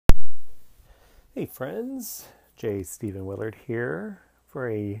Hey friends, J. Stephen Willard here for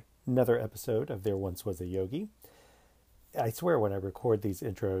another episode of There Once Was a Yogi. I swear when I record these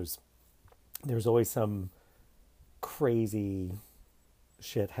intros, there's always some crazy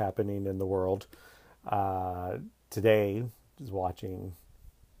shit happening in the world. Today, I was watching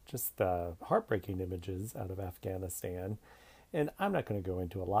just the heartbreaking images out of Afghanistan. And I'm not going to go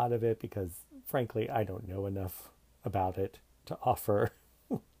into a lot of it because, frankly, I don't know enough about it to offer.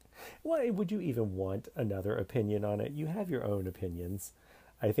 Why would you even want another opinion on it? You have your own opinions.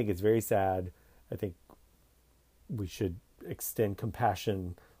 I think it's very sad. I think we should extend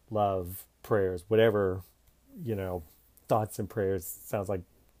compassion, love, prayers, whatever, thoughts and prayers. Sounds like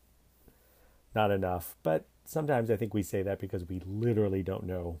not enough. But sometimes I think we say that because we literally don't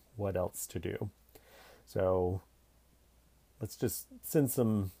know what else to do. So let's just send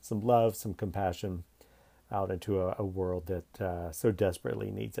some love, some compassion out into a world that so desperately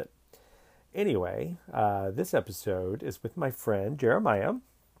needs it. Anyway, this episode is with my friend Jeremiah.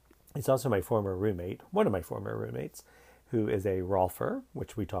 He's also my former roommate, one of my former roommates, who is a Rolfer,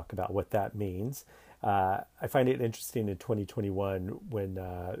 which we talk about what that means. I find it interesting in 2021 when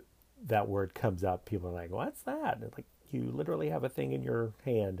that word comes up, people are like, what's that? And like, you literally have a thing in your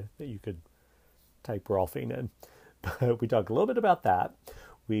hand that you could type Rolfing in. But we talk a little bit about that.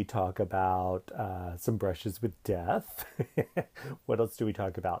 We talk about some brushes with death. What else do we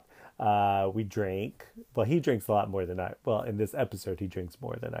talk about? We drink. Well, he drinks a lot more than I. Well, in this episode, he drinks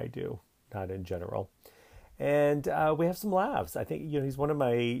more than I do, not in general. And we have some laughs. I think he's one of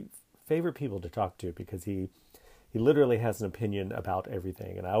my favorite people to talk to because he literally has an opinion about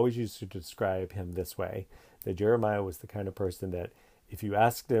everything. And I always used to describe him this way: that Jeremiah was the kind of person that if you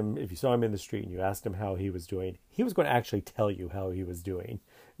saw him in the street and you asked him how he was doing, he was going to actually tell you how he was doing.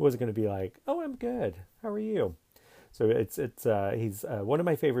 It wasn't going to be like, "Oh, I'm good. How are you?" So he's one of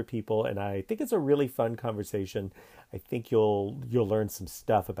my favorite people, and I think it's a really fun conversation. I think you'll learn some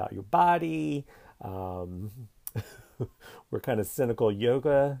stuff about your body. We're kind of cynical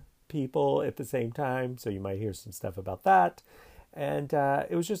yoga people at the same time, so you might hear some stuff about that. And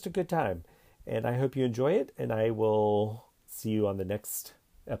it was just a good time, and I hope you enjoy it. And I will see you on the next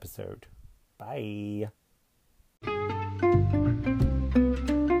episode. Bye.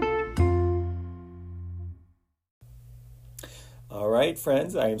 All right,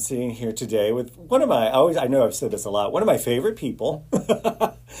 friends, I am sitting here today with I know I've said this a lot, one of my favorite people,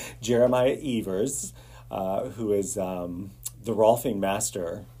 Jeremiah Evers, who is the Rolfing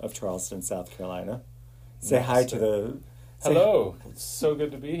master of Charleston, South Carolina. Say hi to the... Hello, it's so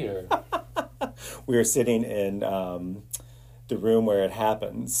good to be here. We are sitting in the room where it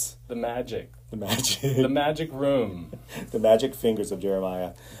happens. The magic room. The magic fingers of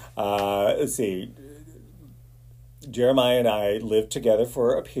Jeremiah. Let's see. Jeremiah and I lived together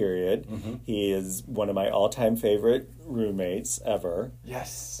for a period. Mm-hmm. He is one of my all-time favorite roommates ever.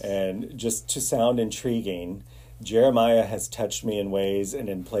 Yes. And just to sound intriguing, Jeremiah has touched me in ways and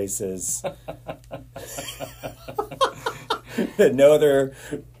in places that no other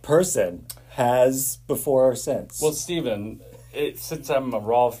person has before or since. Well, Stephen, since I'm a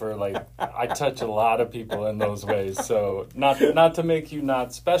Rolfer, I touch a lot of people in those ways. So not to make you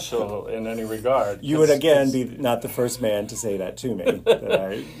not special in any regard. You would again be not the first man to say that to me, that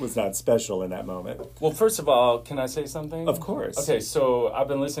I was not special in that moment. Well, first of all, can I say something? Of course. Okay, so I've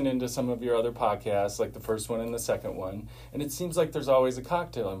been listening to some of your other podcasts, like the first one and the second one, and it seems like there's always a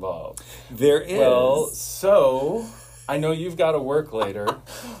cocktail involved. There is. Well, so I know you've got to work later.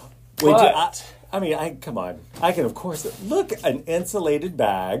 Wait, come on. I can, of course, look, an insulated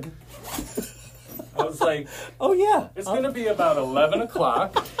bag. I was like, oh, yeah. It's going to be about 11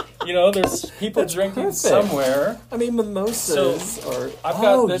 o'clock. There's people drinking perfect. Somewhere. I mean, mimosas I've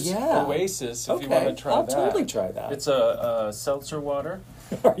got this Oasis, if you want to try I'll that. I'll totally try that. It's a seltzer water.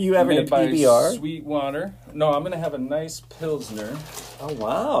 Are you having a PBR? Sweet water. No, I'm going to have a nice Pilsner. Oh,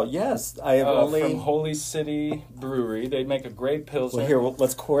 wow. Yes. I have only... From Holy City Brewery. They make a great Pilsner. Well, here,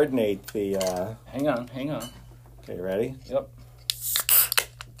 let's coordinate the... Hang on. Okay, ready? Yep.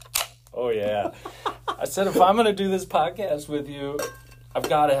 Oh, yeah. I said if I'm going to do this podcast with you, I've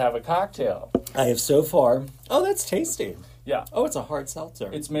got to have a cocktail. I have so far... Oh, that's tasty. Yeah. Oh, it's a hard seltzer.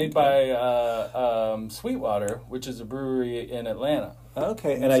 It's made by Sweetwater, which is a brewery in Atlanta.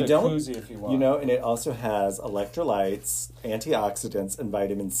 Okay, and I don't... Koozie if you want. And it also has electrolytes, antioxidants, and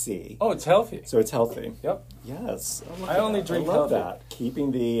vitamin C. Oh, it's healthy. So it's healthy. Yep. Yes. I only drink I love healthy.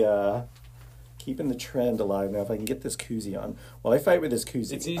 That. Keeping the trend alive. Now, if I can get this koozie on. Well, I fight with this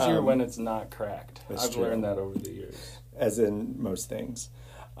koozie. It's easier when it's not cracked. I've learned that over the years. As in most things.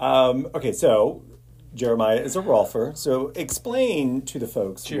 Okay, so Jeremiah is a Rolfer. So explain to the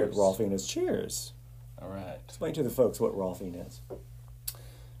folks Cheers. what Rolfing is. Cheers. All right. Explain to the folks what Rolfing is.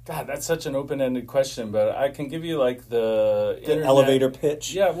 God, that's such an open-ended question, but I can give you like the internet, elevator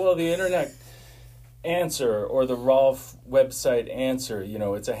pitch. Yeah, well, the internet answer or the Rolf website answer. You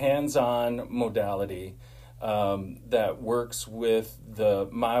know, it's a hands-on modality that works with the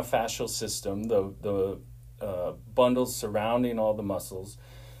myofascial system, the bundles surrounding all the muscles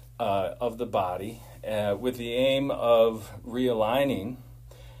of the body, with the aim of realigning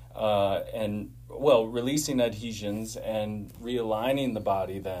and releasing adhesions and realigning the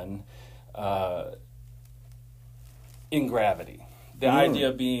body then in gravity. The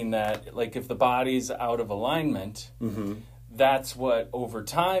idea being that, like, if the body's out of alignment, that's what over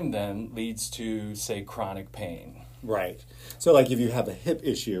time then leads to, say, chronic pain. Right. So, like, if you have a hip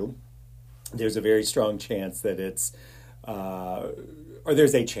issue, there's a very strong chance that it's, or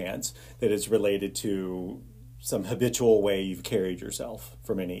there's a chance that it's related to some habitual way you've carried yourself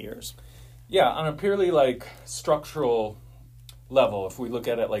for many years. Yeah, on a purely, like, structural level, if we look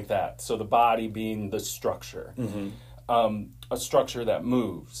at it like that. So the body being the structure. A structure that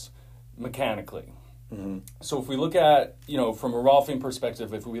moves mechanically. So if we look at, from a Rolfing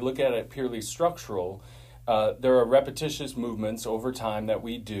perspective, if we look at it purely structural, there are repetitious movements over time that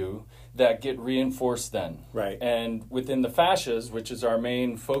we do that get reinforced then. Right. And within the fascias, which is our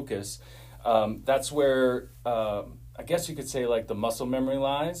main focus, that's where I guess you could say like the muscle memory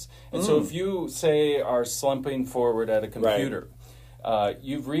lies. And so if you, say, are slumping forward at a computer,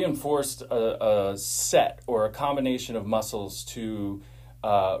 you've reinforced a set or a combination of muscles to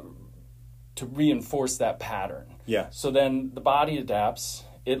reinforce that pattern. Yeah. So then the body adapts,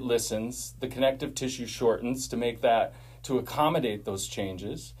 it listens, the connective tissue shortens to accommodate those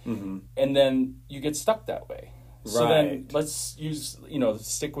changes, and then you get stuck that way. So then let's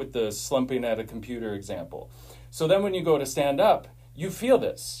stick with the slumping at a computer example. So then when you go to stand up, you feel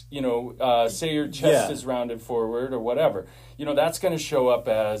this, say your chest is rounded forward or whatever. That's going to show up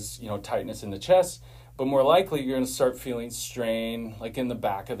as, tightness in the chest, but more likely you're going to start feeling strain like in the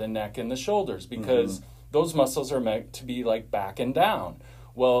back of the neck and the shoulders because those muscles are meant to be like back and down.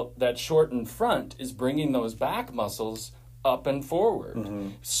 Well, that shortened front is bringing those back muscles up and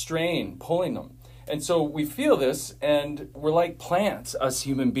forward, strain, pulling them. And so we feel this, and we're like plants, us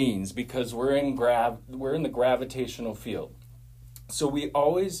human beings, because we're in the gravitational field. So we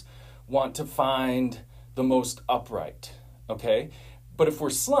always want to find the most upright, okay? But if we're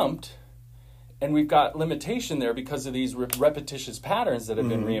slumped, and we've got limitation there because of these repetitious patterns that have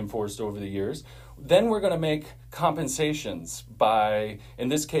been reinforced over the years, then we're going to make compensations by, in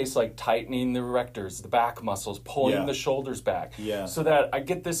this case, like tightening the erectors, the back muscles, pulling the shoulders back, so that I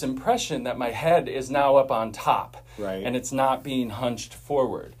get this impression that my head is now up on top, and it's not being hunched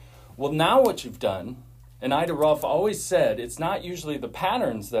forward. Well, now what you've done, and Ida Rolf always said, it's not usually the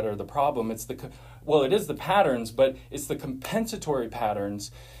patterns that are the problem, it is the patterns, but it's the compensatory patterns,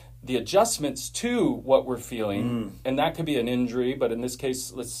 the adjustments to what we're feeling, and that could be an injury, but in this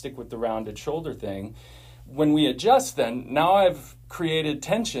case, let's stick with the rounded shoulder thing. When we adjust then, now I've created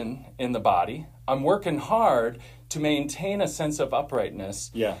tension in the body. I'm working hard to maintain a sense of uprightness,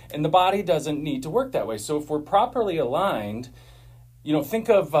 and the body doesn't need to work that way. So if we're properly aligned, think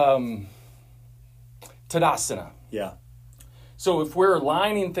of Tadasana. Yeah. So if we're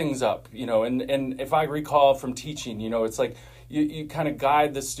lining things up, and if I recall from teaching, it's like, you kind of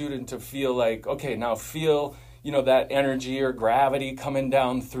guide the student to feel like, okay, now feel, that energy or gravity coming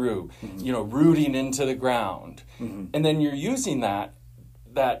down through, rooting into the ground. And then you're using that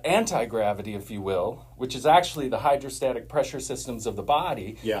anti-gravity, if you will, which is actually the hydrostatic pressure systems of the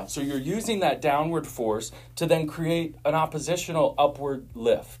body. Yeah. So you're using that downward force to then create an oppositional upward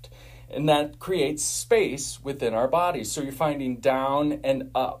lift. And that creates space within our bodies. So you're finding down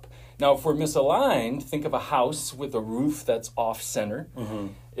and up. Now, if we're misaligned, think of a house with a roof that's off-center.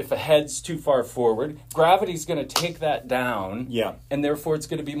 If a head's too far forward, gravity's going to take that down, and therefore it's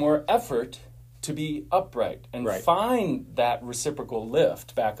going to be more effort to be upright and find that reciprocal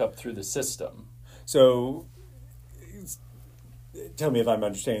lift back up through the system. So, tell me if I'm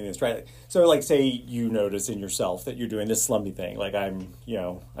understanding this right. So, like, say you notice in yourself that you're doing this slumpy thing. Like, I'm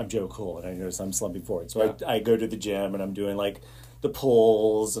Joe Cool, and I notice I'm slumping forward. So I go to the gym, and I'm doing, like, the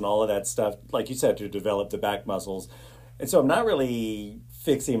pulls and all of that stuff, like you said, to develop the back muscles. And so I'm not really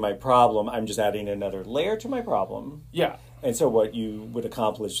fixing my problem. I'm just adding another layer to my problem. Yeah. And so what you would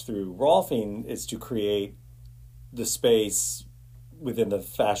accomplish through Rolfing is to create the space within the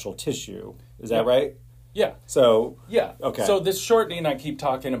fascial tissue. Is that right? Yeah. So, okay. So this shortening I keep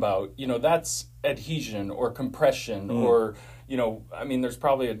talking about, that's adhesion or compression or, I mean, there's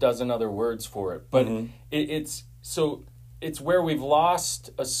probably a dozen other words for it, but it's where we've lost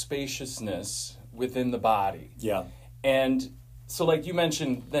a spaciousness within the body. Yeah. And so like you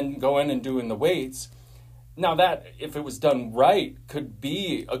mentioned, then going and doing the weights. Now that, if it was done right, could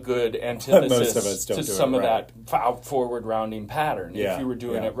be a good antithesis Most of us don't to do some it of right. that forward rounding pattern, Yeah, if you were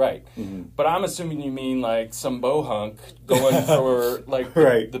doing yeah. it right. Mm-hmm. But I'm assuming you mean like some bohunk going for like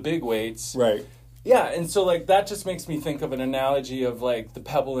Right. the big weights. Right. Yeah, and so like that just makes me think of an analogy of like the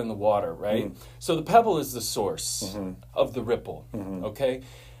pebble in the water, right? Mm. So the pebble is the source Mm-hmm. of the ripple, okay?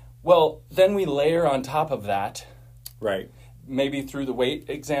 Well, then we layer on top of that, Right. maybe through the weight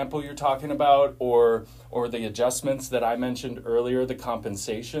example you're talking about, or the adjustments that I mentioned earlier, the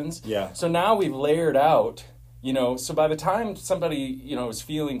compensations. Yeah. So now we've layered out, so by the time somebody, is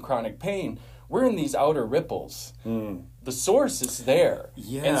feeling chronic pain, we're in these outer ripples. The source is there.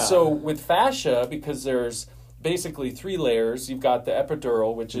 Yeah. And so with fascia, because there's basically 3 layers, you've got the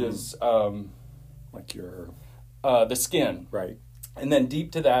epidural, which is Like your... the skin. Right. And then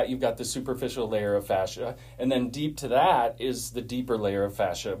deep to that, you've got the superficial layer of fascia. And then deep to that is the deeper layer of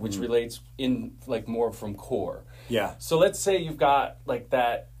fascia, which relates in like more from core. Yeah. So let's say you've got like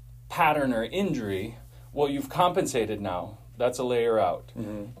that pattern or injury. Well, you've compensated now. That's a layer out.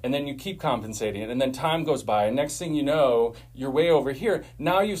 And then you keep compensating. And then time goes by. And next thing you know, you're way over here.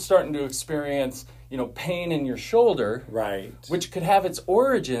 Now you're starting to experience, pain in your shoulder. Right. Which could have its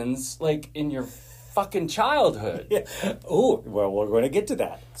origins like in your fucking childhood. Yeah. Oh, well, we're going to get to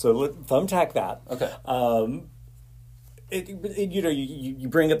that. So thumbtack that. Okay. You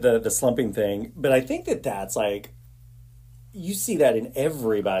bring up the slumping thing, but I think that's like, you see that in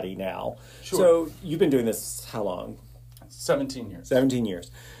everybody now. Sure. So you've been doing this how long? 17 years. 17 years.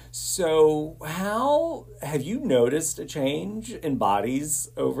 So how have you noticed a change in bodies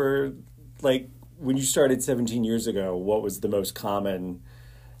over, like, when you started 17 years ago, what was the most common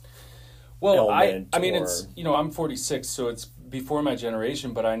Well, I element mean, or- it's, I'm 46, so it's before my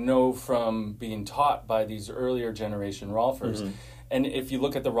generation, but I know from being taught by these earlier generation Rolfers. And if you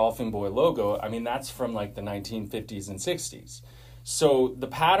look at the Rolfing Boy logo, I mean, that's from like the 1950s and 60s. So the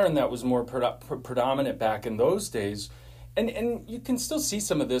pattern that was more predominant back in those days, and you can still see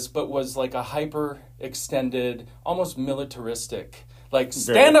some of this, but was like a hyper extended, almost militaristic, like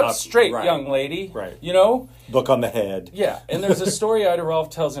stand up straight, right. young lady, Right. Book on the head? Yeah, and there's a story Ida Rolf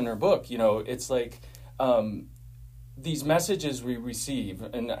tells in her book. It's like these messages we receive,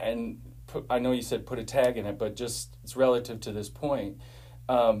 and I know you said put a tag in it, but just it's relative to this point.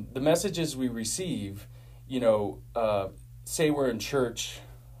 The messages we receive, say we're in church,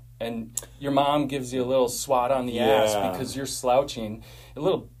 and your mom gives you a little swat on the ass because you're slouching, a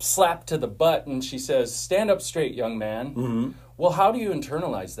little slap to the butt, and she says, "Stand up straight, young man." Well, how do you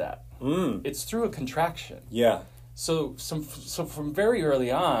internalize that? It's through a contraction. Yeah. So from very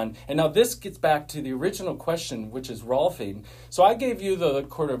early on, and now this gets back to the original question, which is Rolfing. So I gave you the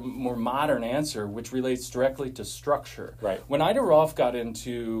kind of more modern answer, which relates directly to structure. Right. When Ida Rolf got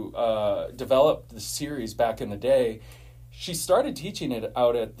into develop the series back in the day, she started teaching it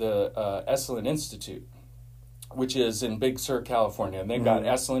out at the Esalen Institute, which is in Big Sur, California. And they've got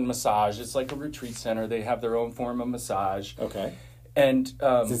Esalen Massage. It's like a retreat center. They have their own form of massage. Okay. And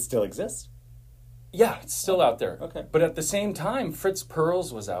Does it still exist? yeah, it's still out there. Okay. But at the same time, Fritz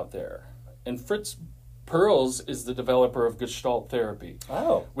Perls was out there. And Fritz Perls is the developer of Gestalt therapy.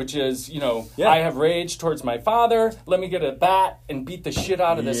 Oh. Which is, Yeah. I have rage towards my father. Let me get a bat and beat the shit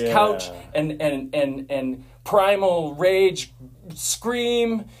out of this Yeah. couch and primal rage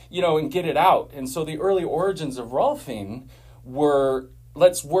scream, and get it out. And so the early origins of Rolfing were,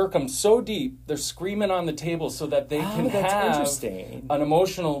 let's work them so deep, they're screaming on the table so that they can that's have interesting. an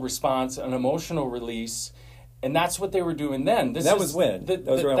emotional response, an emotional release. And that's what they were doing then. That was when? That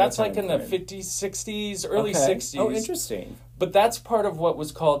was around that's what like time in the frame? 50s, 60s, early Okay. 60s. Oh, interesting. But that's part of what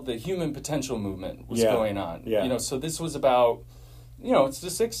was called the human potential movement was Yeah. going on. Yeah. So this was about, it's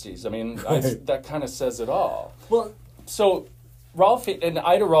the 60s. I mean, that kind of says it all. Well, So Rolf and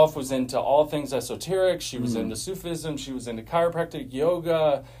Ida Rolf was into all things esoteric. She was into Sufism. She was into chiropractic,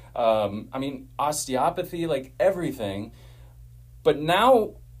 yoga, osteopathy, like everything. But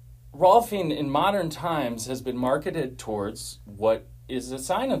now Rolfing in modern times has been marketed towards what is a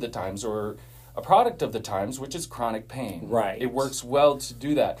sign of the times or a product of the times, which is chronic pain. Right. It works well to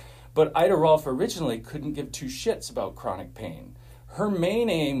do that. But Ida Rolf originally couldn't give two shits about chronic pain. Her main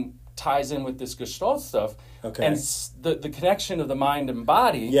aim ties in with this Gestalt stuff Okay. and the connection of the mind and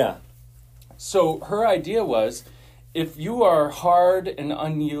body. yeah. So her idea was, if you are a hard and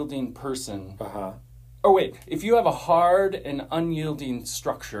unyielding person, Uh-huh. or wait, if you have a hard and unyielding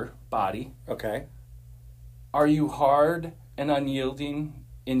structure, body, Okay. are you hard and unyielding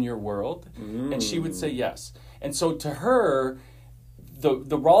in your world? And she would say yes. And so to her,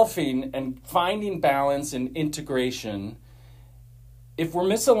 the Rolfing and finding balance and integration, if we're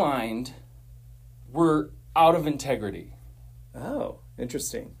misaligned, we're out of integrity. Oh,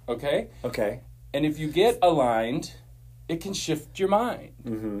 interesting. Okay? Okay. And if you get aligned, it can shift your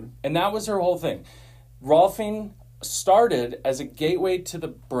mind. And that was her whole thing. Rolfing started as a gateway to the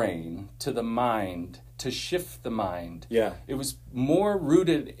brain, to the mind, to shift the mind. Yeah. It was more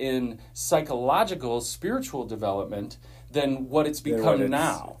rooted in psychological, spiritual development than what it's become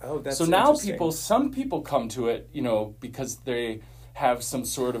now. Oh, that's so now interesting. some people come to it, because they have some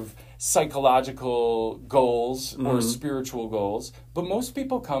sort of psychological goals or spiritual goals, but most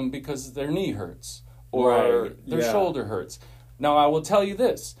people come because their knee hurts or their shoulder hurts. Now, I will tell you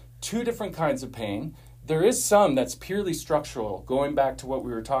this, 2 different kinds of pain. There is some that's purely structural, going back to what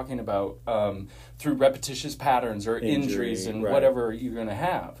we were talking about, through repetitious patterns or injuries and whatever you're going to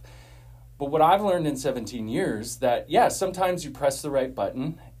have. But what I've learned in 17 years, that, sometimes you press the right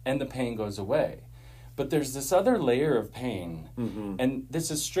button and the pain goes away. But there's this other layer of pain, and this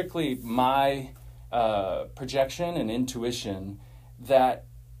is strictly my projection and intuition, that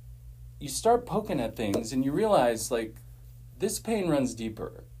you start poking at things and you realize, like, this pain runs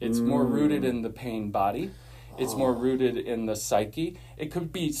deeper. It's more rooted in the pain body. It's more rooted in the psyche. It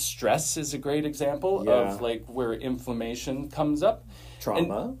could be stress is a great example of, like, where inflammation comes up.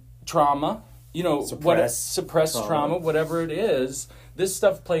 Trauma. Trauma. Suppressed trauma, whatever it is. This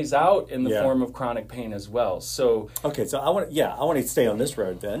stuff plays out in the form of chronic pain as well. So okay, so I want to stay on this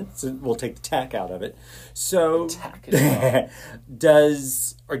road then. So we'll take the tack out of it. So tack as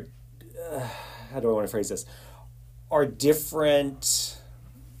well. How do I want to phrase this? Are different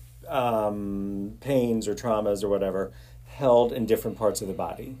pains or traumas or whatever held in different parts of the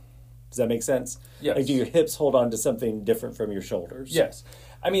body? Does that make sense? Yes. Like, do your hips hold on to something different from your shoulders? Yes.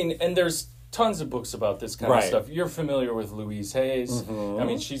 I mean, and there's tons of books about this kind of stuff. You're familiar with Louise Hayes. I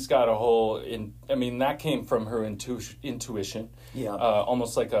mean, she's got a whole... that came from her intuition. Yeah.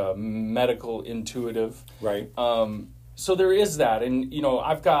 Almost like a medical intuitive. Right. So there is that. And,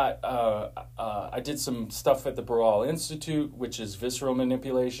 I've got... I did some stuff at the Barral Institute, which is visceral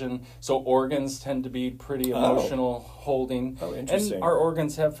manipulation. So organs tend to be pretty emotional holding. Oh, interesting. And our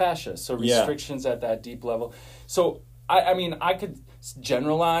organs have fascia, so restrictions at that deep level. So, I could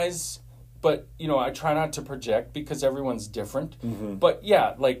generalize... But, I try not to project because everyone's different. But,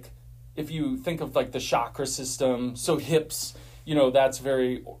 like, if you think of, like, the chakra system, so hips, that's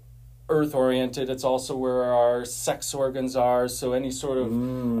very earth-oriented. It's also where our sex organs are. So any sort of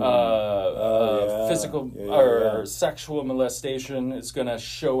physical or sexual molestation is going to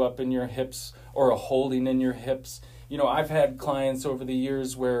show up in your hips or a holding in your hips. I've had clients over the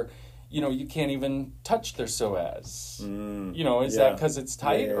years where... you can't even touch their psoas. Is that because it's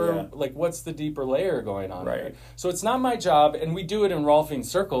tight? Like, what's the deeper layer going on there? So it's not my job, and we do it in Rolfing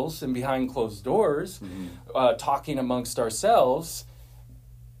circles and behind closed doors, talking amongst ourselves.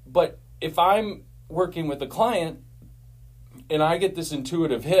 But if I'm working with a client and I get this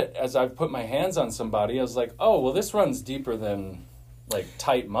intuitive hit as I've put my hands on somebody, I was like, oh, well, this runs deeper than, like,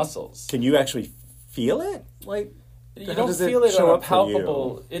 tight muscles. Can you actually feel it? Like... You don't feel it on a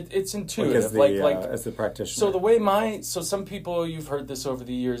palpable... It's intuitive. As the practitioner. So the way some people, you've heard this over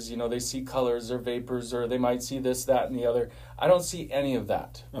the years, they see colors or vapors or they might see this, that, and the other. I don't see any of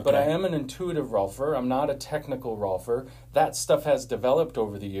that. Okay. But I am an intuitive Rolfer. I'm not a technical Rolfer. That stuff has developed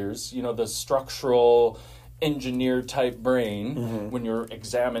over the years. The structural engineer type brain, when you're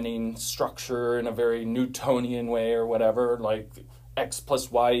examining structure in a very Newtonian way or whatever, like... X plus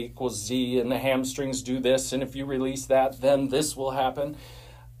Y equals Z, and the hamstrings do this, and if you release that, then this will happen.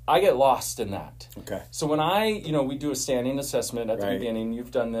 I get lost in that. Okay. So when we do a standing assessment at the beginning, you've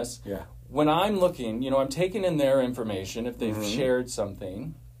done this. Yeah. When I'm looking, I'm taking in their information if they've shared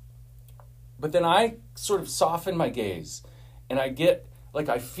something, but then I sort of soften my gaze, and I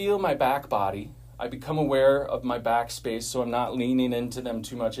feel my back body. I become aware of my back space so I'm not leaning into them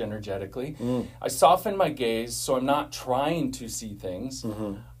too much energetically. I soften my gaze so I'm not trying to see things.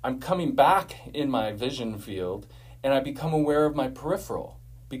 I'm coming back in my vision field, and I become aware of my peripheral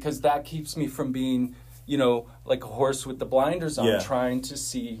because that keeps me from being, like a horse with the blinders on, trying to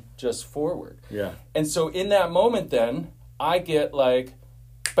see just forward. Yeah. And so in that moment then, I get like,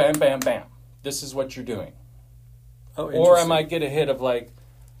 bam, bam, bam. This is what you're doing. Oh, or I might get a hit of like,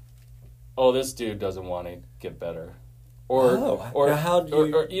 oh, this dude doesn't want to get better. Now how do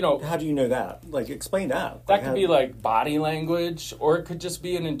you, or, you know, how do you know that? Like, explain that. that could be like body language, or it could just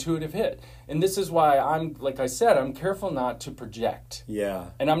be an intuitive hit. And this is why I'm, like I said, I'm careful not to project. Yeah.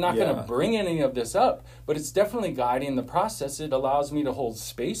 And I'm not going to bring any of this up, but it's definitely guiding the process. It allows me to hold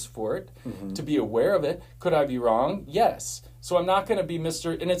space for it, to be aware of it. Could I be wrong? Yes. So I'm not going to be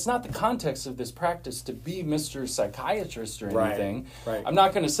Mr. And it's not the context of this practice to be Mr. Psychiatrist or anything. Right. I'm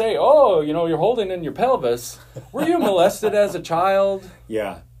not going to say, oh, you know, you're holding in your pelvis. Were you molested as a child?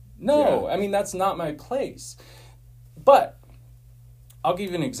 Yeah. No. I mean, that's not my place. But I'll give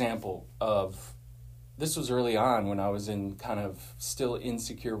you an example of, this was early on when I was in kind of still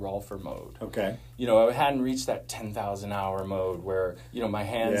insecure Rolfer mode. Okay. You know, I hadn't reached that 10,000 hour mode where, you know, my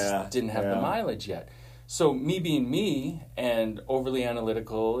hands didn't have the mileage yet. So me being me and overly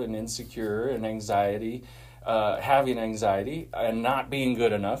analytical and insecure and having anxiety and not being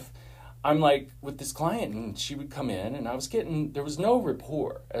good enough, I'm like with this client, and she would come in and there was no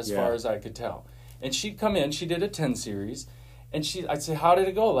rapport as far as I could tell. And she'd come in, she did a 10 series, and I'd say, how did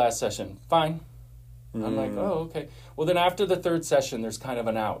it go last session? Fine. I'm like, oh, okay. Well, then after the third session, there's kind of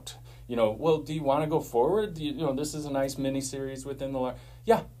an out. You know, well, do you want to go forward? You know, this is a nice mini series within the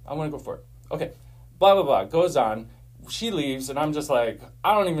yeah, I want to go forward. Okay. Blah, blah, blah. Goes on. She leaves, and I'm just like,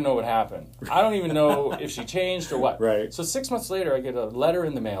 I don't even know what happened. I don't even know if she changed or what. Right. So 6 months later, I get a letter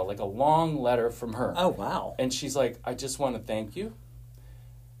in the mail, like a long letter from her. Oh, wow. And she's like, I just want to thank you.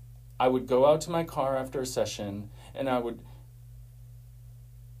 I would go out to my car after a session, and I would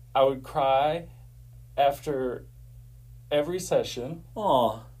cry after every session.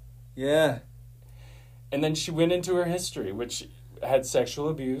 Aw. Yeah. And then she went into her history, which had sexual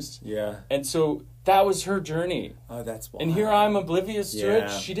abuse. Yeah. And so that was her journey. Oh, that's wild. And here I'm oblivious to it.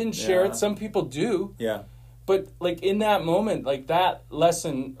 She didn't share it. Some people do. Yeah. But like in that moment, like that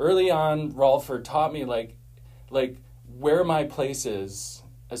lesson early on, Rolfer taught me like where my place is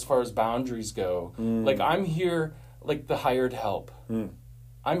as far as boundaries go. Like I'm here like the hired help.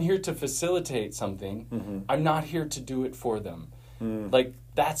 I'm here to facilitate something. I'm not here to do it for them. Like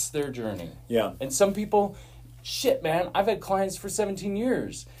that's their journey. Yeah. And some people, shit, man, I've had clients for 17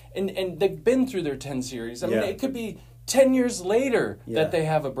 years and they've been through their 10 series. I mean, it could be 10 years later that they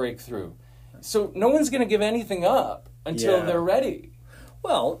have a breakthrough. So no one's going to give anything up until they're ready.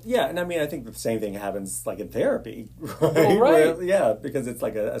 Well, yeah, and I mean, I think the same thing happens like in therapy, right? Well, right. Where, because it's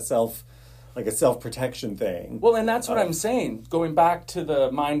like a self-protection thing. Well, and that's what I'm saying. Going back to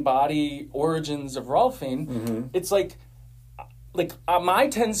the mind-body origins of Rolfing, it's like my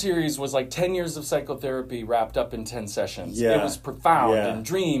 10 series was like 10 years of psychotherapy wrapped up in 10 sessions. Yeah. It was profound and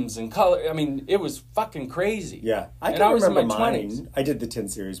dreams and color. I mean, it was fucking crazy. Yeah. I was remember in my mine. 20s. I did the 10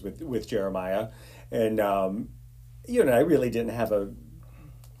 series with Jeremiah, and I really didn't have a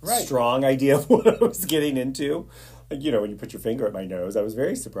strong idea of what I was getting into. Like, when you put your finger at my nose, I was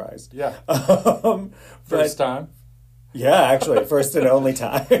very surprised. Yeah. First time? Yeah, actually, first and only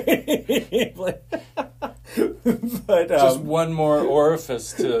time. But just one more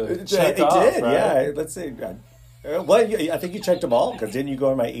orifice to check it off, did, right? yeah. Let's see. Well, I think you checked them all, because didn't you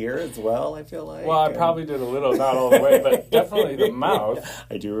go in my ear as well, I feel like? Well, I probably did a little, not all the way, but definitely the mouth.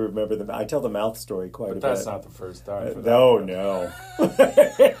 I do remember I tell the mouth story quite a bit. That's not the first time. For No.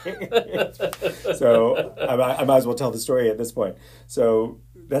 So I might as well tell the story at this point. So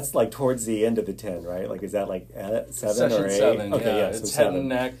that's like towards the end of the 10, right? Like, is that like 7 Session or 8? 7, Okay, yeah. so It's 7. head and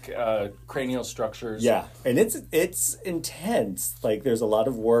neck, cranial structures. Yeah, and it's intense. Like, there's a lot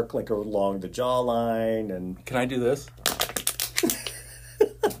of work like along the jawline, and Can I do this?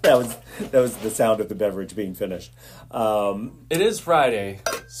 that was the sound of the beverage being finished. It is Friday,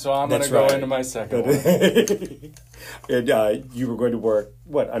 so I'm going to go into my second one. And you were going to work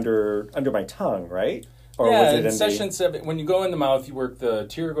under my tongue, right? Or Yeah, was it in session 7, when you go in the mouth, you work the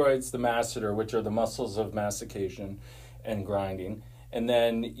pterygoids, the masseter, which are the muscles of mastication and grinding. And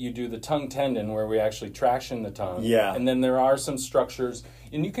then you do the tongue tendon, where we actually traction the tongue. Yeah. And then there are some structures,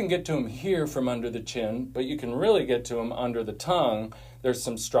 and you can get to them here from under the chin, but you can really get to them under the tongue. There's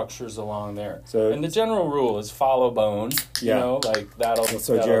some structures along there. And the general rule is follow bone. Like that'll.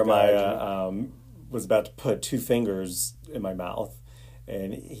 So that'll Jeremiah was about to put 2 fingers in my mouth,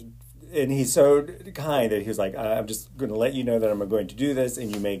 and he's so kind that he was like, I'm just going to let you know that I'm going to do this, and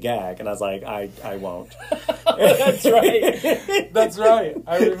you may gag. And I was like, I won't. That's right. That's right.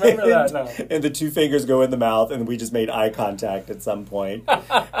 I remember that now. And the 2 fingers go in the mouth, and we just made eye contact at some point.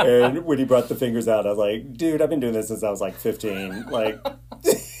 And when he brought the fingers out, I was like, dude, I've been doing this since I was like 15. Like,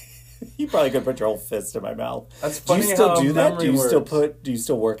 you probably could put your whole fist in my mouth. That's funny. Do you still how do that? memory Do you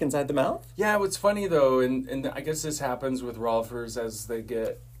still work inside the mouth? Yeah, what's funny though, and I guess this happens with Rolfers as they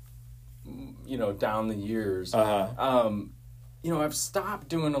get down the years. I've stopped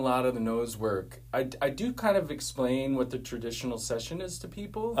doing a lot of the nose work. I do kind of explain what the traditional session is to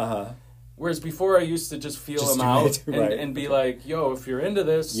people. Whereas before I used to just feel them out and be like, yo, if you're into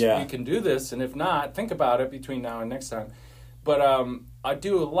this, you can do this. And if not, think about it between now and next time. But I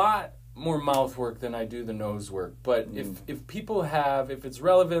do a lot more mouth work than I do the nose work. But if people if it's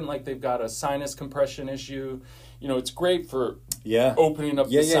relevant, like they've got a sinus compression issue, it's great for opening up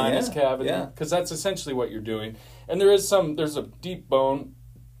the sinus cavity. Because that's essentially what you're doing. And there's a deep bone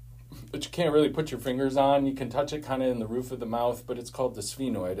that you can't really put your fingers on. You can touch it kind of in the roof of the mouth, but it's called the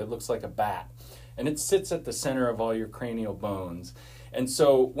sphenoid. It looks like a bat. And it sits at the center of all your cranial bones. And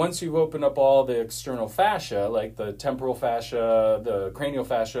so once you've opened up all the external fascia, like the temporal fascia, the cranial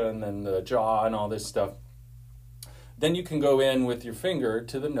fascia, and then the jaw and all this stuff, then you can go in with your finger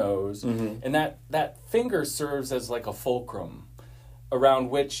to the nose. And that finger serves as like a fulcrum, around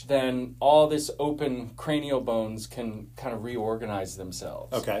which then all this open cranial bones can kind of reorganize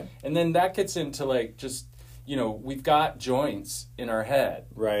themselves. Okay. And then that gets into like just, we've got joints in our head.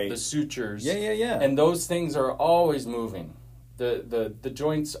 Right. The sutures. Yeah. And those things are always moving. The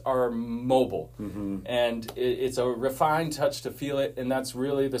joints are mobile. And it's a refined touch to feel it. And that's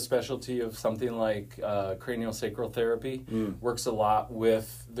really the specialty of something like craniosacral therapy. Works a lot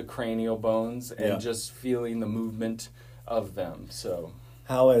with the cranial bones and just feeling the movement of them. So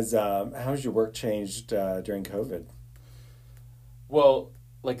how's your work changed during COVID? Well,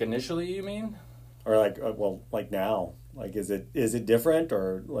 like initially, you mean? Or like now? Like is it different,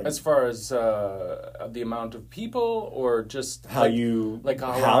 or like as far as the amount of people, or just how you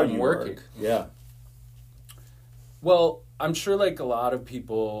I'm working? Work. Yeah. Well, I'm sure like a lot of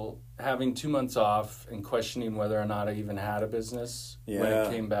people having 2 months off and questioning whether or not I even had a business when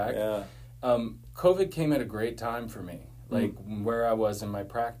it came back. Yeah. COVID came at a great time for me. Like where I was in my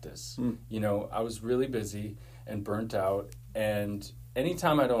practice. I was really busy and burnt out. And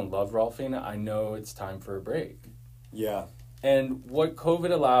anytime I don't love Rolfing, I know it's time for a break. Yeah. And what COVID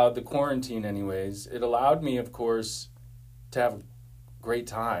allowed, the quarantine anyways, it allowed me, of course, to have a great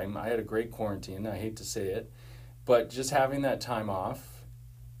time. I had a great quarantine. I hate to say it. But just having that time off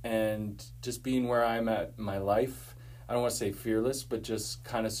and just being where I'm at in my life, I don't want to say fearless, but just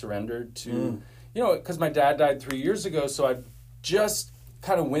kind of surrendered to... because my dad died 3 years ago, so I just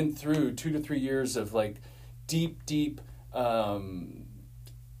kind of went through 2 to 3 years of like deep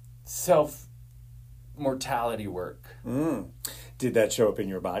self-mortality work. Did that show up in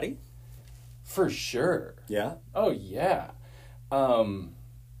your body? For sure. Yeah? Oh, yeah.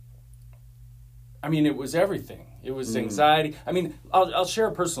 It was everything. It was anxiety. I'll share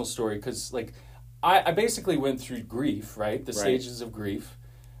a personal story because like I basically went through grief, right? The stages of grief.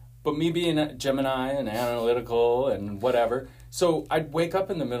 But me being a Gemini and analytical and whatever, so I'd wake up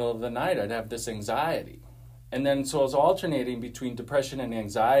in the middle of the night, I'd have this anxiety. And then so I was alternating between depression and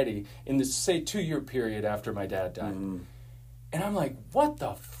anxiety in this, say, 2-year period after my dad died. And I'm like, what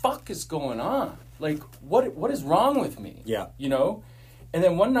the fuck is going on? Like, what is wrong with me? Yeah. And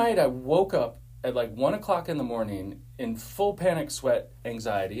then one night I woke up at like 1 o'clock in the morning in full panic sweat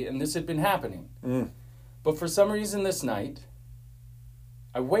anxiety, and this had been happening. But for some reason this night,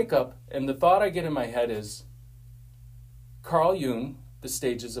 I wake up, and the thought I get in my head is, Carl Jung, The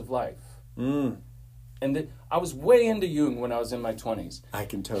Stages of Life. And I was way into Jung when I was in my 20s. I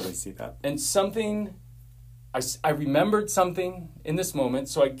can totally see that. And I remembered something in this moment,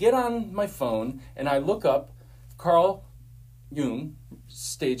 so I get on my phone, and I look up Carl Jung,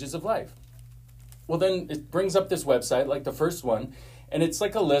 Stages of Life. Well, then it brings up this website, like the first one, and it's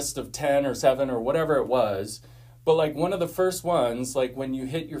like a list of 10 or 7 or whatever it was. But like one of the first ones, like when you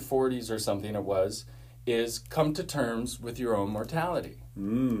hit your 40s or something it was, is come to terms with your own mortality.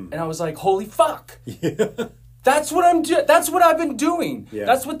 And I was like, holy fuck. That's what that's what I've been doing. Yeah.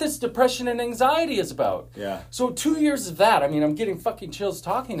 That's what this depression and anxiety is about. Yeah. So 2 years of that, I'm getting fucking chills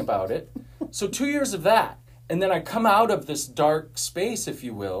talking about it. So 2 years of that. And then I come out of this dark space, if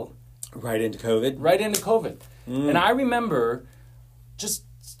you will. Right into COVID? Right into COVID. And I remember just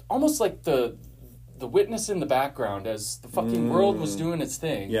almost like the witness in the background as the fucking world was doing its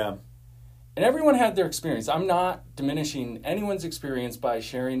thing. Yeah. And everyone had their experience. I'm not diminishing anyone's experience by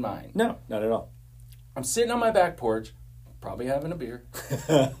sharing mine. No, not at all. I'm sitting on my back porch, probably having a beer.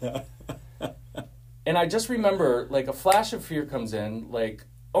 And I just remember, like, a flash of fear comes in, like,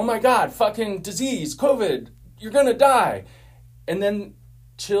 oh my God, fucking disease, COVID, you're gonna die. And then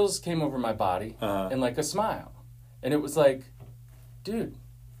chills came over my body and like a smile. And it was like, dude,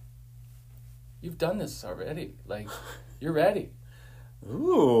 you've done this already. Like, you're ready.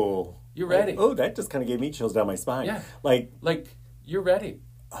 Ooh. You're ready. Oh, that just kind of gave me chills down my spine. Yeah. Like, you're ready.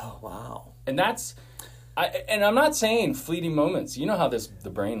 Oh, wow. And and I'm not saying fleeting moments. You know how the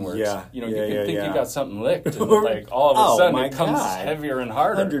brain works. Yeah. You Yeah, can think yeah. you got something licked, and like all of a sudden it comes heavier and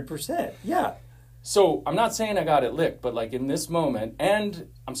harder. 100%. Yeah. So I'm not saying I got it licked, but like in this moment, and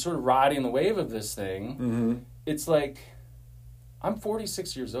I'm sort of riding the wave of this thing. Mm-hmm. It's like I'm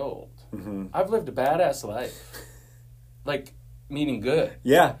 46 years old. Mm-hmm. I've lived a badass life, like meaning good.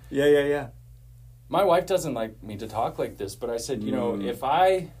 Yeah. Yeah, yeah, yeah. My wife doesn't like me to talk like this, but I said, you know, if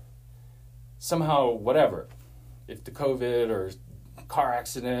I somehow, whatever, if the COVID or car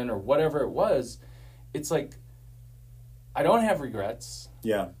accident or whatever it was, it's like, I don't have regrets.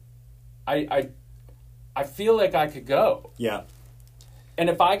 Yeah. I feel like I could go. Yeah. And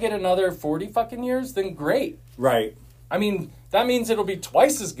if I get another 40 fucking years, then great. Right. I mean, that means it'll be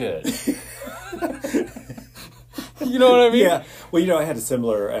twice as good. You know what I mean? Yeah. Well, you know, I had a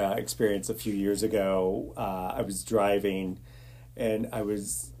similar experience a few years ago. I was driving, and I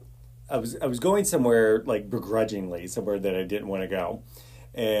was going somewhere like begrudgingly, somewhere that I didn't want to go,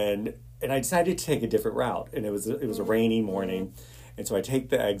 and I decided to take a different route. And it was a rainy morning, and so I take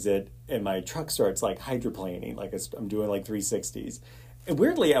the exit, and my truck starts like hydroplaning, like I'm doing like 360s, and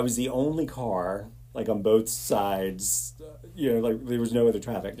weirdly, I was the only car like on both sides. You know, like there was no other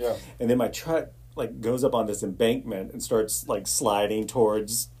traffic. Yeah. And then my truck like goes up on this embankment and starts like sliding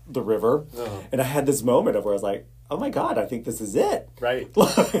towards the river. Uh-huh. And I had this moment of where I was like, oh my God, I think this is it. Right.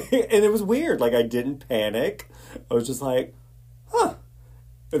 And it was weird. Like I didn't panic. I was just like, huh.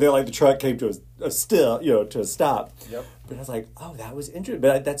 And then like the truck came to a stop. Yep. But I was like, oh, that was interesting.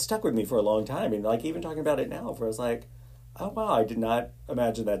 But that stuck with me for a long time. And like even talking about it now, where I was like, oh wow, I did not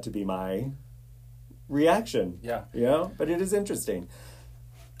imagine that to be my reaction. Yeah. You know? But it is interesting.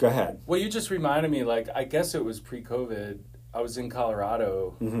 Go ahead. Well, you just reminded me, like, I guess it was pre-COVID. I was in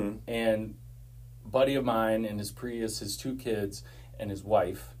Colorado, and a buddy of mine and his Prius, his 2 kids, and his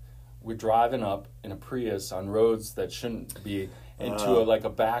wife were driving up in a Prius on roads that shouldn't be into a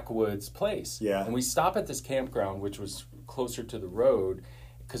backwoods place. Yeah. And we stop at this campground, which was closer to the road,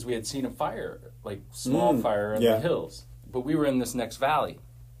 because we had seen a fire, like small fire in the hills. But we were in this next valley.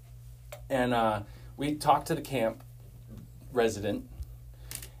 And we talked to the camp resident.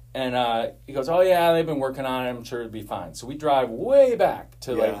 And he goes, oh, yeah, they've been working on it. I'm sure it'll be fine. So we drive way back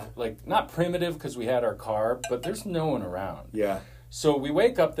to, like not primitive because we had our car, but there's no one around. Yeah. So we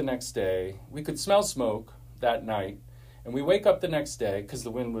wake up the next day. We could smell smoke that night. And we wake up the next day because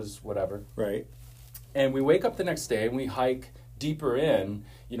the wind was whatever. Right. And we wake up the next day and we hike deeper in,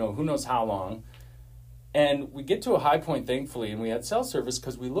 you know, who knows how long. And we get to a high point, thankfully, and we had cell service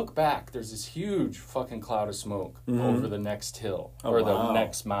because we look back. There's this huge fucking cloud of smoke over the next hill the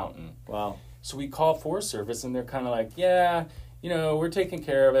next mountain. Wow. So we call Forest Service, and they're kind of like, yeah, you know, we're taking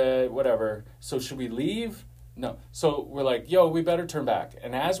care of it, whatever. So should we leave? No. So we're like, yo, we better turn back.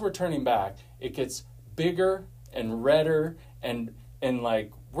 And as we're turning back, it gets bigger and redder, and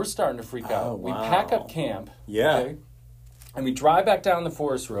like we're starting to freak out. Wow. We pack up camp. Yeah. Okay, and we drive back down the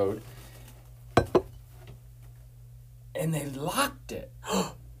forest road. And they locked it.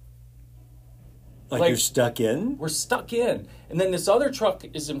 Like you're stuck in? We're stuck in. And then this other truck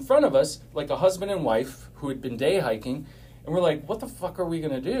is in front of us, like a husband and wife who had been day hiking. And we're like, what the fuck are we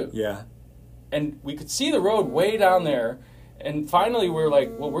going to do? Yeah. And we could see the road way down there. And finally we were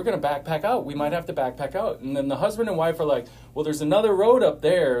like, well, we're going to backpack out. We might have to backpack out. And then the husband and wife are like, well, there's another road up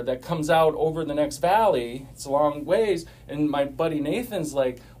there that comes out over the next valley. It's a long ways. And my buddy Nathan's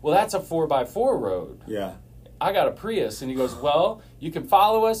like, well, that's a 4x4 road. Yeah. I got a Prius. And he goes, well, you can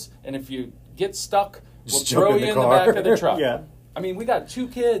follow us, and if you get stuck, we'll Just throw jump you in the the car. back of the truck. Yeah. I mean, we got 2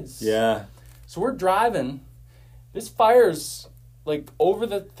 kids. Yeah. So we're driving. This fire's like over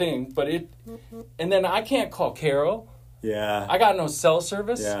the thing, but and then I can't call Carol. Yeah. I got no cell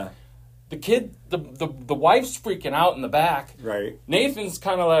service. Yeah. The kid, the wife's freaking out in the back. Right. Nathan's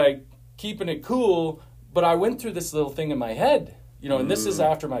kind of like keeping it cool, but I went through this little thing in my head, you know, and this is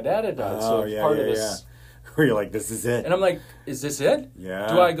after my dad had died. So part of this. Where you're like, this is it. And I'm like, is this it? Yeah.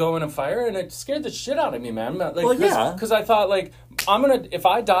 Do I go in a fire? And it scared the shit out of me, man. Like, well, yeah. Because I thought, like, if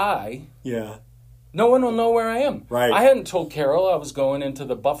I die, yeah. no one will know where I am. Right. I hadn't told Carol I was going into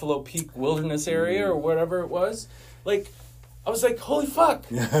the Buffalo Peak Wilderness area or whatever it was. Like, I was like, holy fuck.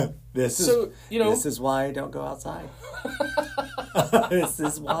 This is why I don't go outside. This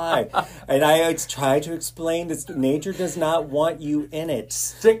is why. And I try to explain this. Nature does not want you in it.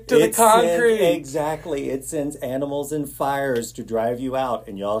 Stick to the concrete. Exactly. It sends animals and fires to drive you out,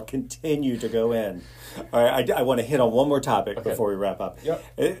 and y'all continue to go in. All right, I want to hit on one more topic before we wrap up. Yep.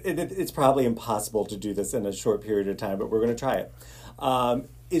 It's probably impossible to do this in a short period of time, but we're going to try it.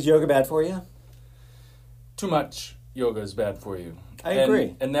 Is yoga bad for you? Too much. yoga is bad for you. I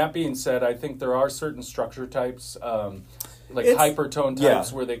agree. And that being said, I think there are certain structure types, like It's- hypertone yeah.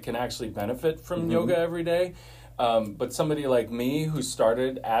 types, where they can actually benefit from yoga every day. But somebody like me who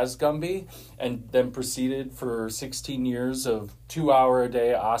started as Gumby and then proceeded for 16 years of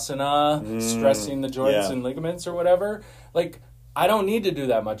 2-hour-a-day asana, stressing the joints yeah. and ligaments or whatever, like, I don't need to do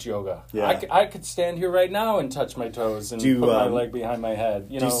that much yoga. Yeah. I could stand here right now and touch my toes and Do you, put my leg behind my head.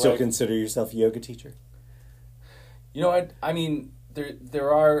 Do you still consider yourself a yoga teacher? You know, I mean,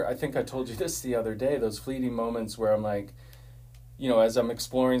 there are, I think I told you this the other day, those fleeting moments where I'm like, you know, as I'm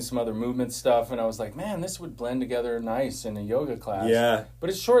exploring some other movement stuff, and I was like, man, this would blend together nice in a yoga class. Yeah. But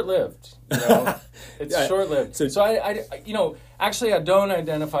it's short-lived, you know? It's Yeah. short-lived. So- So I, you know, actually I don't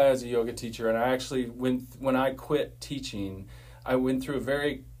identify as a yoga teacher, and I actually, when I quit teaching, I went through a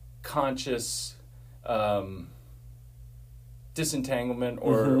very conscious disentanglement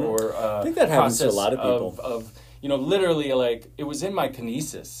or I think that happens to a process lot of people. of you know, literally, like, it was in my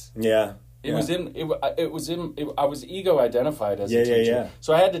kinesis. Yeah. It was in. I was ego identified as Yeah, a yeah, teacher, yeah.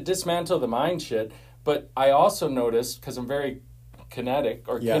 so I had to dismantle the mind shit. But I also noticed, because I'm very kinetic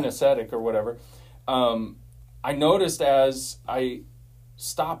or Yeah. kinesthetic or whatever, I noticed as I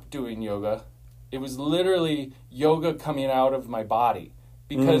stopped doing yoga, it was literally yoga coming out of my body.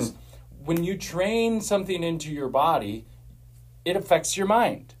 Because when you train something into your body, it affects your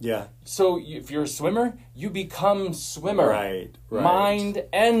mind. Yeah. So if you're a swimmer, you become swimmer. Right. Mind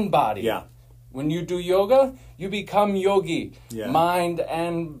and body. Yeah. When you do yoga, you become yogi. Yeah. Mind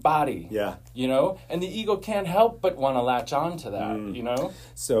and body. Yeah. You know? And the ego can't help but want to latch on to that, you know?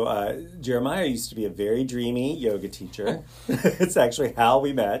 So Jeremiah used to be a very dreamy yoga teacher. It's actually how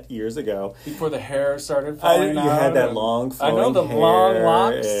we met years ago. Before the hair started falling out. You had that and- long I know, flowing the hair, long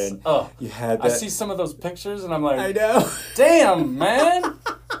locks. and Oh, you had I that. see some of those pictures and I'm like, I know. damn, man.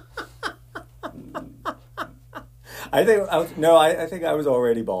 I think I was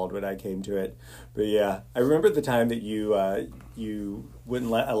already bald when I came to it, but yeah, I remember the time that you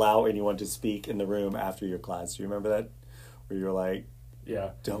wouldn't allow anyone to speak in the room after your class. Do you remember that? Where you were like,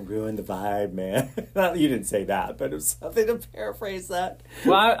 Yeah. "Don't ruin the vibe, man." Not you didn't say that, but it was something to paraphrase that.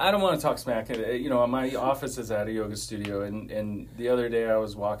 Well, I don't want to talk smack. You know, my office is at a yoga studio, and the other day I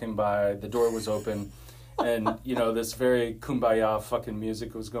was walking by, the door was open, and, you know, this very kumbaya fucking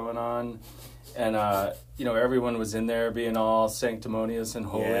music was going on, and, you know, everyone was in there being all sanctimonious and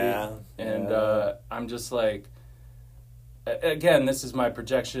holy, Yeah, and yeah. I'm just like, again, this is my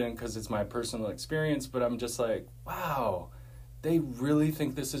projection because it's my personal experience, but I'm just like, wow, they really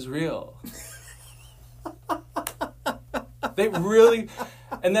think this is real. They really...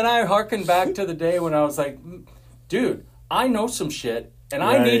 And then I hearken back to the day when I was like, dude, I know some shit, and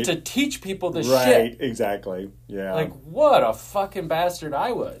I need Right. to teach people this Right, shit. exactly. Yeah. Like, what a fucking bastard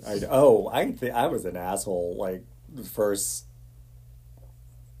I was. I was an asshole. Like the first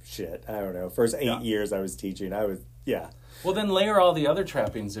first 8 years I was teaching. I was Well, then layer all the other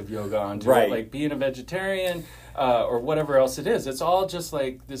trappings of yoga onto Right. it, like being a vegetarian or whatever else it is. It's all just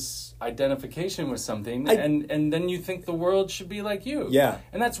like this identification with something, and then you think the world should be like you. Yeah.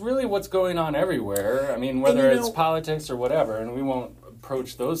 And that's really what's going on everywhere. I mean, whether you it's know- politics or whatever, and we won't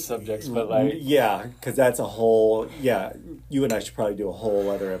approach those subjects, but like... yeah, because that's a whole you and I should probably do a whole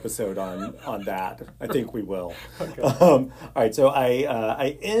other episode on that. I think we will. Okay. All right, so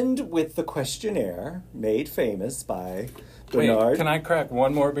I end with the questionnaire made famous by Bernard. Wait, can I crack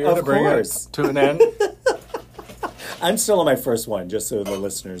one more beer Of to bring course. it to an end? I'm still on my first one, just so the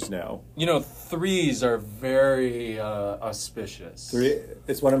listeners know. You know, threes are very auspicious.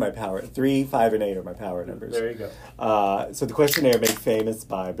 It's one of my power. 3, 5, and 8 are my power numbers. There you go. So the questionnaire made famous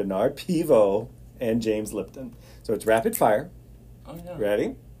by Bernard Pivot and James Lipton. So it's rapid fire. Oh, yeah.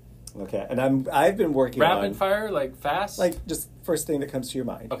 Ready? Okay. And I've been working Rapid on fire, like fast? like just first thing that comes to your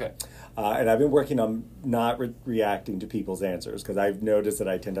mind. Okay. And I've been working on not reacting to people's answers because I've noticed that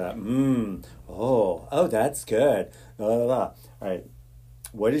I tend to oh that's good. Blah, blah, blah. All right.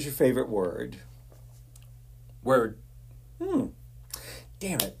 What is your favorite word? Word. Damn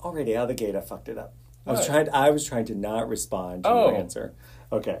it! Already out of the gate, I fucked it up. I What? was trying to not respond to your answer.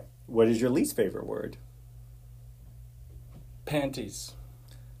 Okay. What is your least favorite word? Panties.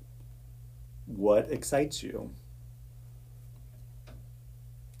 What excites you?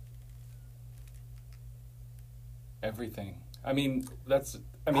 Everything. I mean,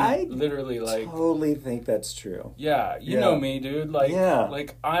 I literally, like... Totally think that's true. Yeah, you Yeah. know me, dude. Like, Yeah.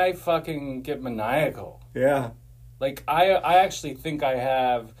 like, I fucking get maniacal. Yeah. Like, I actually think I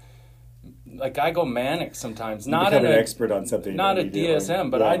have... Like, I go manic sometimes. You Not become in an a, expert on something. not a immediately. DSM,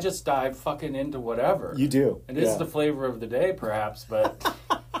 but Yeah. I just dive fucking into whatever. You do. It is Yeah. the flavor of the day, perhaps, but...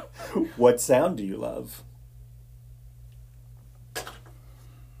 What sound do you love?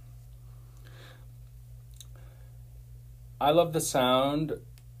 I love the sound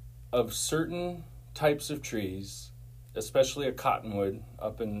of certain types of trees, especially a cottonwood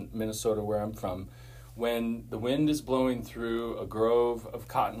up in Minnesota where I'm from. When the wind is blowing through a grove of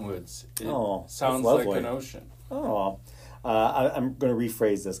cottonwoods, it sounds like an ocean. Oh, I'm going to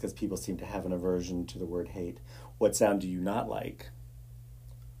rephrase this because people seem to have an aversion to the word hate. What sound do you not like?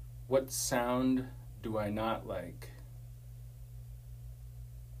 What sound do I not like?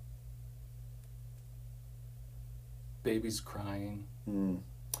 Babies crying.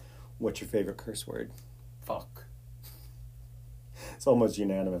 What's your favorite curse word? Fuck. It's almost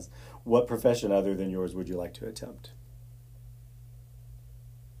unanimous. What profession other than yours would you like to attempt?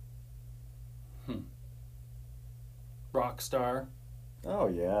 Rock star. Oh,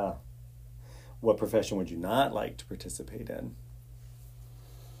 yeah. What profession would you not like to participate in?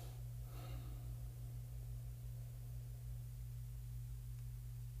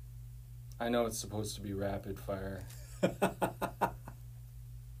 I know it's supposed to be rapid fire.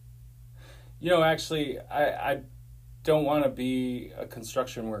 Actually, I don't want to be a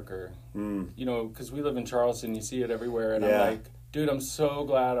construction worker. Because we live in Charleston, you see it everywhere, and I'm like, dude, I'm so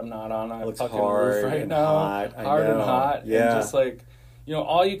glad I'm not on a fucking roof right now. Hard and hot. Yeah. And just like,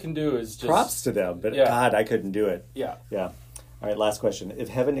 all you can do is just... Props to them, but God, I couldn't do it. Yeah. Yeah. All right, last question. If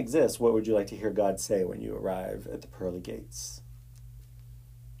heaven exists, what would you like to hear God say when you arrive at the pearly gates?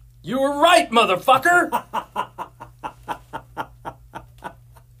 You were right, motherfucker!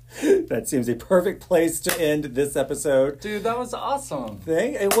 That seems a perfect place to end this episode. Dude, that was awesome.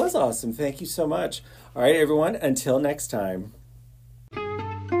 It was awesome. Thank you so much. All right, everyone, until next time.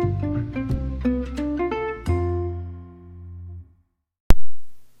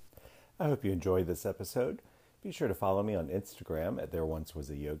 I hope you enjoyed this episode. Be sure to follow me on Instagram at There Once Was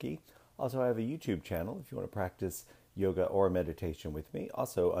a Yogi. Also, I have a YouTube channel if you want to practice yoga or meditation with me,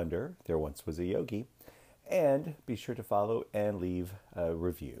 also under There Once Was a Yogi. And be sure to follow and leave a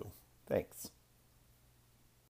review. Thanks.